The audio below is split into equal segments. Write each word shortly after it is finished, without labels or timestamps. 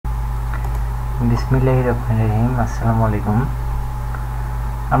বিসমিল্লাহির রহমানির রহিম। আসসালামু আলাইকুম।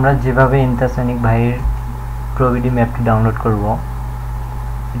 আমরা যেভাবে ইন্টারসনিক ভাইয়ের প্রোবিডি ম্যাপটি ডাউনলোড করব,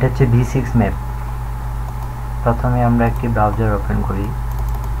 এটা হচ্ছে V6 ম্যাপ। প্রথমে আমরা একটি ব্রাউজার ওপেন করি।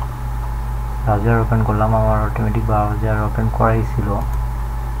 ব্রাউজার ওপেন করলাম, আমার অটোমেটিক ব্রাউজার ওপেন করাই ছিল।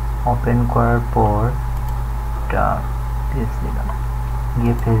 ওপেন করার পর এটা পেজ দিলাম,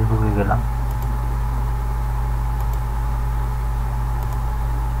 গিয়ে ফেসবুকে গেলাম।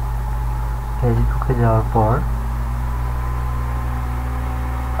 ফেসবুকে যাওয়ার পর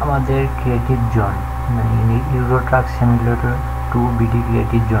আমাদের ক্রিয়েটিভ জোন মানে euro truck simulator 2 BD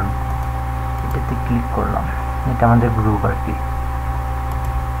creative zone, এটাতে ক্লিক করলাম। এটা আমাদের গ্রুপ আর কি।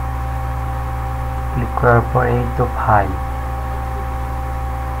 ক্লিক করার পর এই তো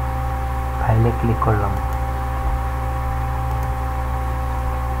ফাইলে ক্লিক করলাম।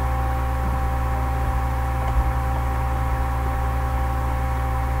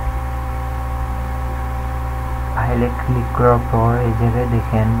 ফাইলে ক্লিক করার পর এই জায়গায়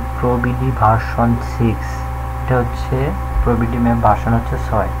দেখেন প্রোবিডি ভার্সন 6, এটা হচ্ছে প্রোবিডি ম্যাপ ভার্সন হচ্ছে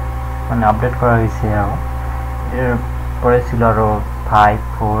 6, মানে আপডেট করা হয়েছে। আরও এর পরে ছিল আরও 5,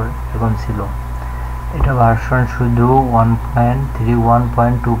 4 এরকম ছিল। এটা ভার্সন শুধু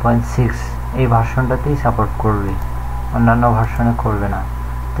 1.31.2.6 এই ভার্সনটাতেই সাপোর্ট করবে, অন্যান্য ভার্সনে করবে না।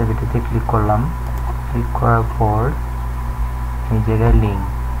 তো এটাতে ক্লিক করলাম। ক্লিক করার পর এই জায়গায় লিঙ্ক,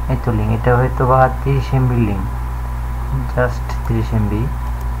 এই তো লিঙ্ক, এটা হয়তো বা 30 MB লিঙ্ক, জাস্ট 30 MB।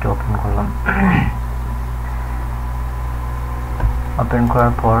 এটা ওপেন করলাম। ওপেন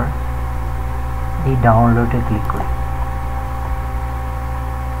করার পর এই ডাউনলোডে ক্লিক করি।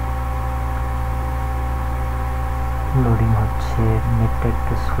 লোডিং হচ্ছে, নেটটা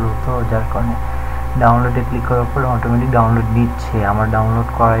একটু স্লো তো, যার কারণে ডাউনলোডে ক্লিক করার পর অটোমেটিক ডাউনলোড দিচ্ছে। আমার ডাউনলোড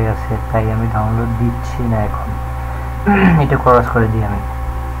করাই আছে, তাই আমি ডাউনলোড দিচ্ছি না এখন। এটা ক্রস করে দিই আমি,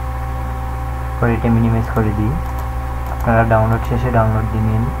 পরে এটা মিনিমাইজ করে দিই। আপনারা ডাউনলোড শেষে ডাউনলোড দিয়ে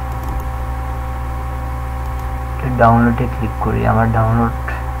নিন। ডাউনলোডে ক্লিক করি, আমার ডাউনলোড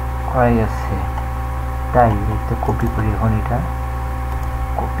করাই আছে, তাই একটা কপি করি। এখন এটা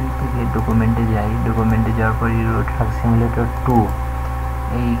কপি থেকে ডকুমেন্টে যাই। ডকুমেন্টে যাওয়ার পর ইউরো ট্রাক সিমুলেটর 2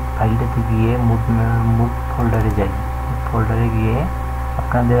 এই ফাইলটাতে গিয়ে মুভ ফোল্ডারে যাই। ফোল্ডারে গিয়ে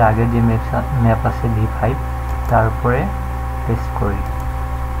আপনাদের আগের যে ম্যাপ আছে V5, তারপরে পেস্ট করি।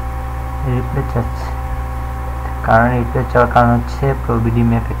 রিপ্লে চাচ্ছে, কারণ রিপ্লে চাওয়ার কারণ হচ্ছে প্রোবিডি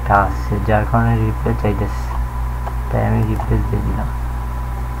ম্যাপ একটা আছে, যার কারণে রিপ্লে চাইতেছে, তাই আমি রিপ্লেস দিয়ে দিলাম।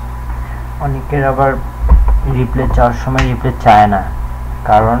 অনেকের আবার রিপ্লে চাওয়ার সময় রিপ্লে চায় না,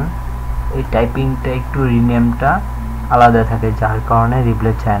 কারণ এই টাইপিংটা একটু রিনেমটা আলাদা থাকে, যার কারণে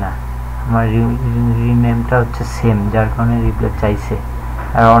রিপ্লে চায় না। আমার রিনেমটা হচ্ছে সেম, যার কারণে রিপ্লে চাইছে।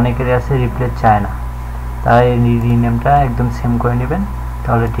 আর অনেকের আছে রিপ্লে চায় না, তাই রিনেমটা একদম সেম করে নেবেন,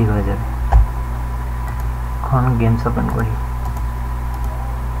 তাহলে ঠিক হয়ে যাবে। এখন গেমস ওপেন করি।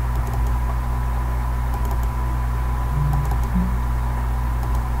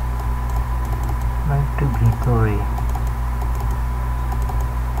 একটু ভিতরে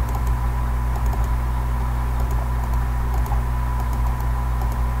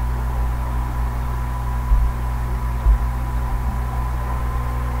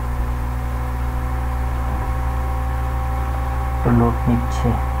লোড নিচ্ছে।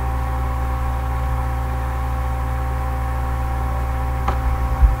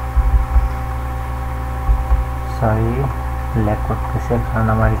 সরি, ল্যাগ করতেছে, কারণ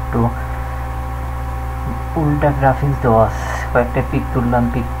আমার একটু উল্টা গ্রাফিক্স দেওয়া, কয়েকটা পিক তুললাম,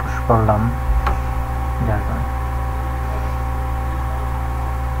 পিক পুশ করলাম, যার কারণে।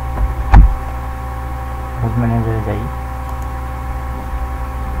 মুভ ম্যানেজারে যাই।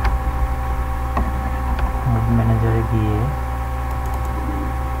 মুভ ম্যানেজারে গিয়ে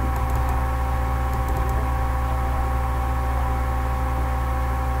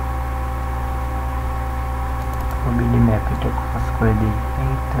প্রোবিডি ম্যাপ এটা ক্রস করে দিই।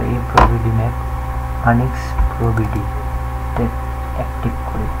 এই তো এই প্রোবিডি ম্যাপ আনিক্স প্রোবিডি অ্যাক্টিভ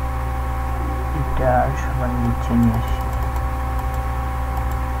করে এটা সবার নিচে নিয়ে আসি,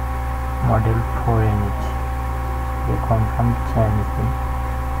 মডেল 4 এর নিচে কনফার্ম চেঞ্জ দিন,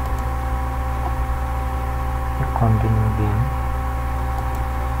 কন্টিনিউ দিন।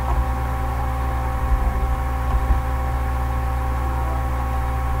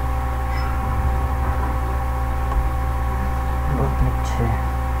 লোড নিচ্ছে।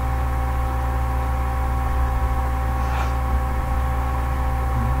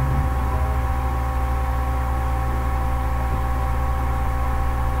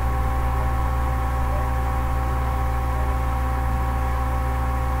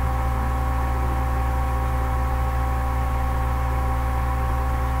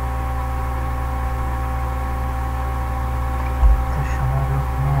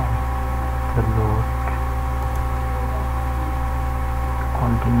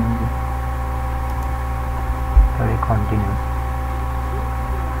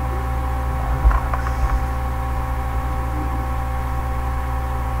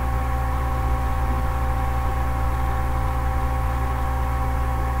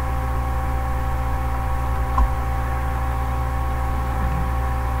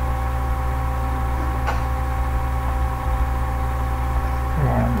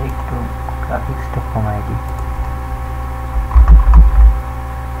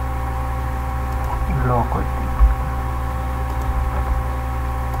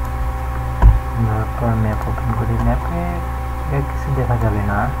 তারপর ম্যাপ ওপেন করি। ম্যাপে কিছু দেখা যাবে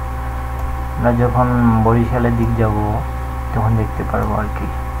না, আমরা যখন বরিশালের দিক যাব তখন দেখতে পারবো আর কি।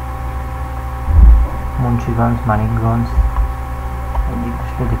 মুন্সিগঞ্জ, মানিকগঞ্জ এই দিক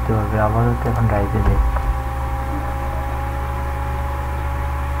আসলে দেখতে পারবে। আপাতত এখন ড্রাইভে যাই।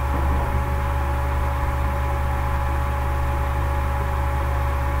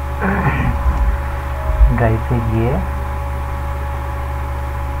 ড্রাইভে গিয়ে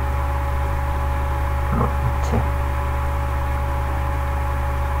লোড হচ্ছে।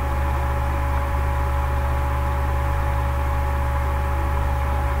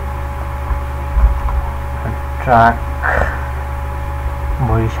 ট্রাক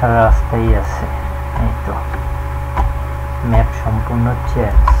বরিশাল রাস্তায় আছে। এই তো ম্যাপ সম্পূর্ণ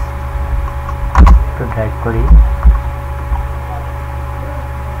চেঞ্জ। একটু ড্রাইভ করি।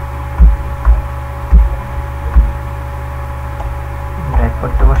 ড্রাইভ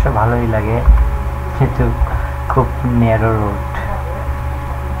করতে বসে ভালোই লাগে, কিন্তু খুব ন্যারো রোড,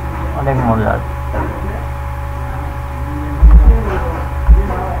 অনেক মজার।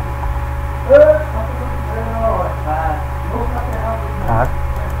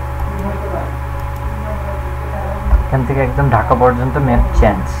 এখান থেকে একদম ঢাকা পর্যন্ত ম্যাপ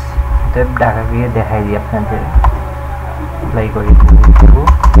চেঞ্জ। ঢাকা গিয়ে দেখাই দিই আপনাদের। অ্যাপ্লাই করি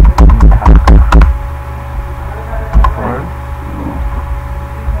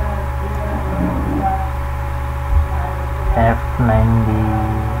F9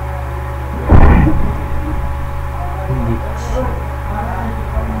 দিচ্ছি।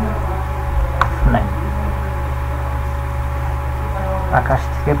 আকাশ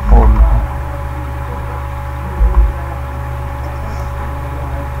থেকে পড়ল।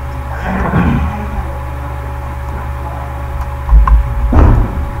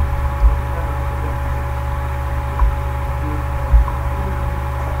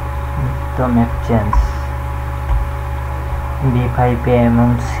 তো ম্যাপ চেঞ্জ। V5 এমন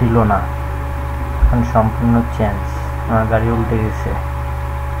ছিল না, এখন সম্পূর্ণ চেঞ্জ। আমার গাড়ি উল্টে গেছে,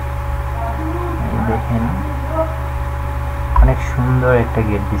 এই দেখেন। অনেক সুন্দর একটা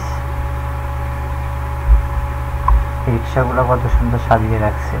গেট দিচ্ছে। রিক্সাগুলো কত সুন্দর সাজিয়ে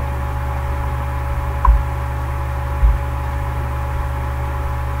রাখছে।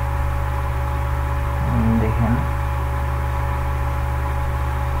 দেখেন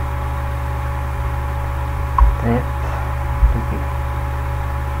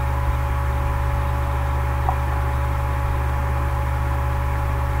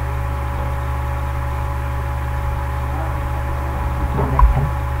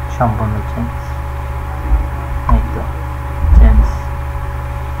সম্পূর্ণ চেঞ্জ। এই তো চেঞ্জ।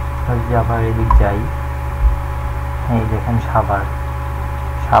 আবার এদিক যাই। এই দেখেন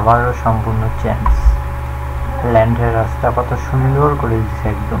সাভারও সম্পূর্ণ চেঞ্জ। ল্যান্ডের রাস্তা কত সুন্দর করে দিচ্ছে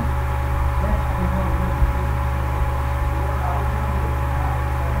একদম।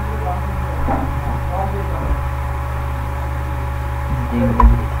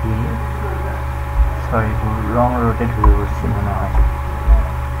 দেখি, সরি রং রোডে ঢুকে পড়ছি মনে হয়।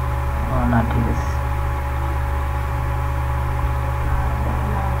 না ঠিক আছে।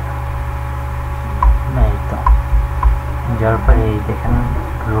 না এই তো যার পরে এই দেখেন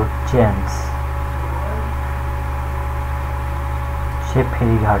রোড চেঞ্জ। সে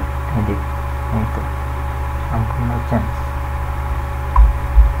ফেরিঘাট এদিক। এই তো সম্পূর্ণ চেঞ্জ।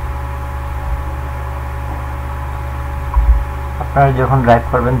 আপনারা যখন ড্রাইভ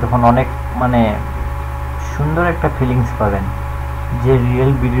করবেন তখন অনেক সুন্দর একটা ফিলিংস পাবেন যে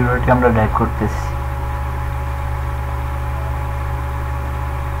রিয়েল বিডি রোডে আমরা ড্রাইভ করতেছি।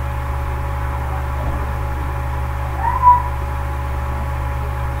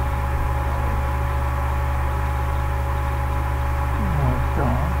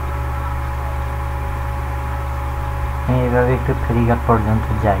 এইভাবে একটু ফেরিঘাট পর্যন্ত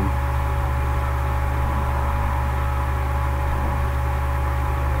যাই।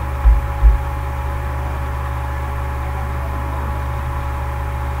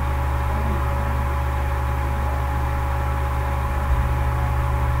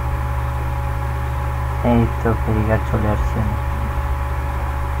 এই তো ফেরিঘাট চলে আসছেন।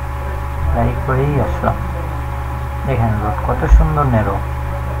 লাইক করেই আসলাম। দেখেন রোড কত সুন্দর ন্যারো।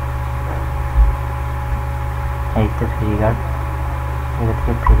 এই তো ফেরিঘাট। এটা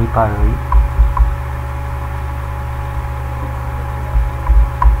থেকে ফেরি পার হই।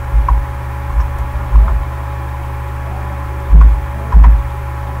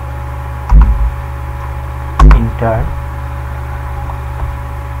 ইন্টার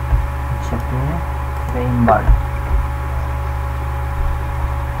রেইনবার্ড।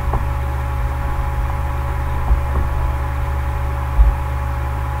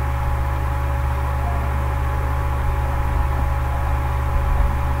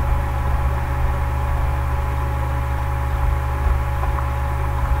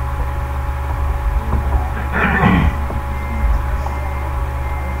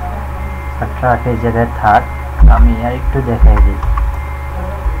 ট্রাকের জায়গায় থাক, আমি আর একটু দেখাই দিই।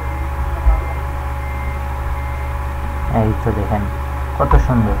 এই তো দেখেন কত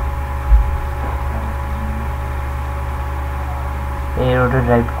সুন্দর। এই রোডে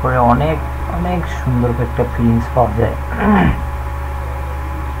ড্রাইভ করে অনেক অনেক সুন্দর একটা ফিলিংস পাওয়া যায়।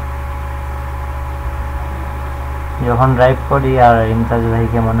 যখন ড্রাইভ করি আর ইমতাজ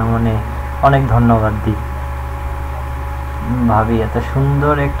ভাইকে মনে মনে অনেক ধন্যবাদ দিই, ভাবি এত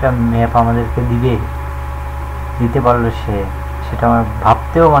সুন্দর একটা ম্যাপ আমাদেরকে দিতে পারলো সেটা আমার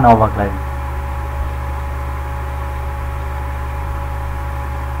ভাবতেও মানে অবাক লাগে।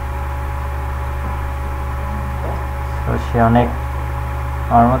 তো সে অনেক,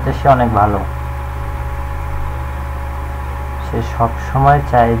 আমার মতে সে অনেক ভালো। সে সব সময়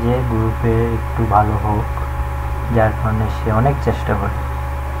চায় যে গ্রুপে একটু ভালো হোক, যার কারণে সে অনেক চেষ্টা করে।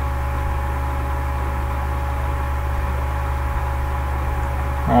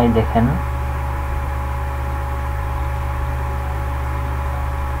 এই দেখেন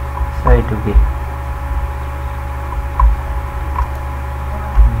এইটুকুই।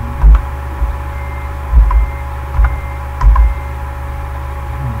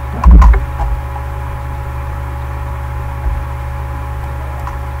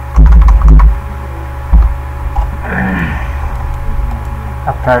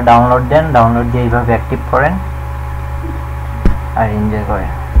 আপনারা ডাউনলোড দেন, ডাউনলোড দিয়ে এইভাবে অ্যাক্টিভ করেন আর এনজয়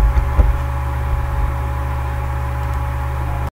করেন।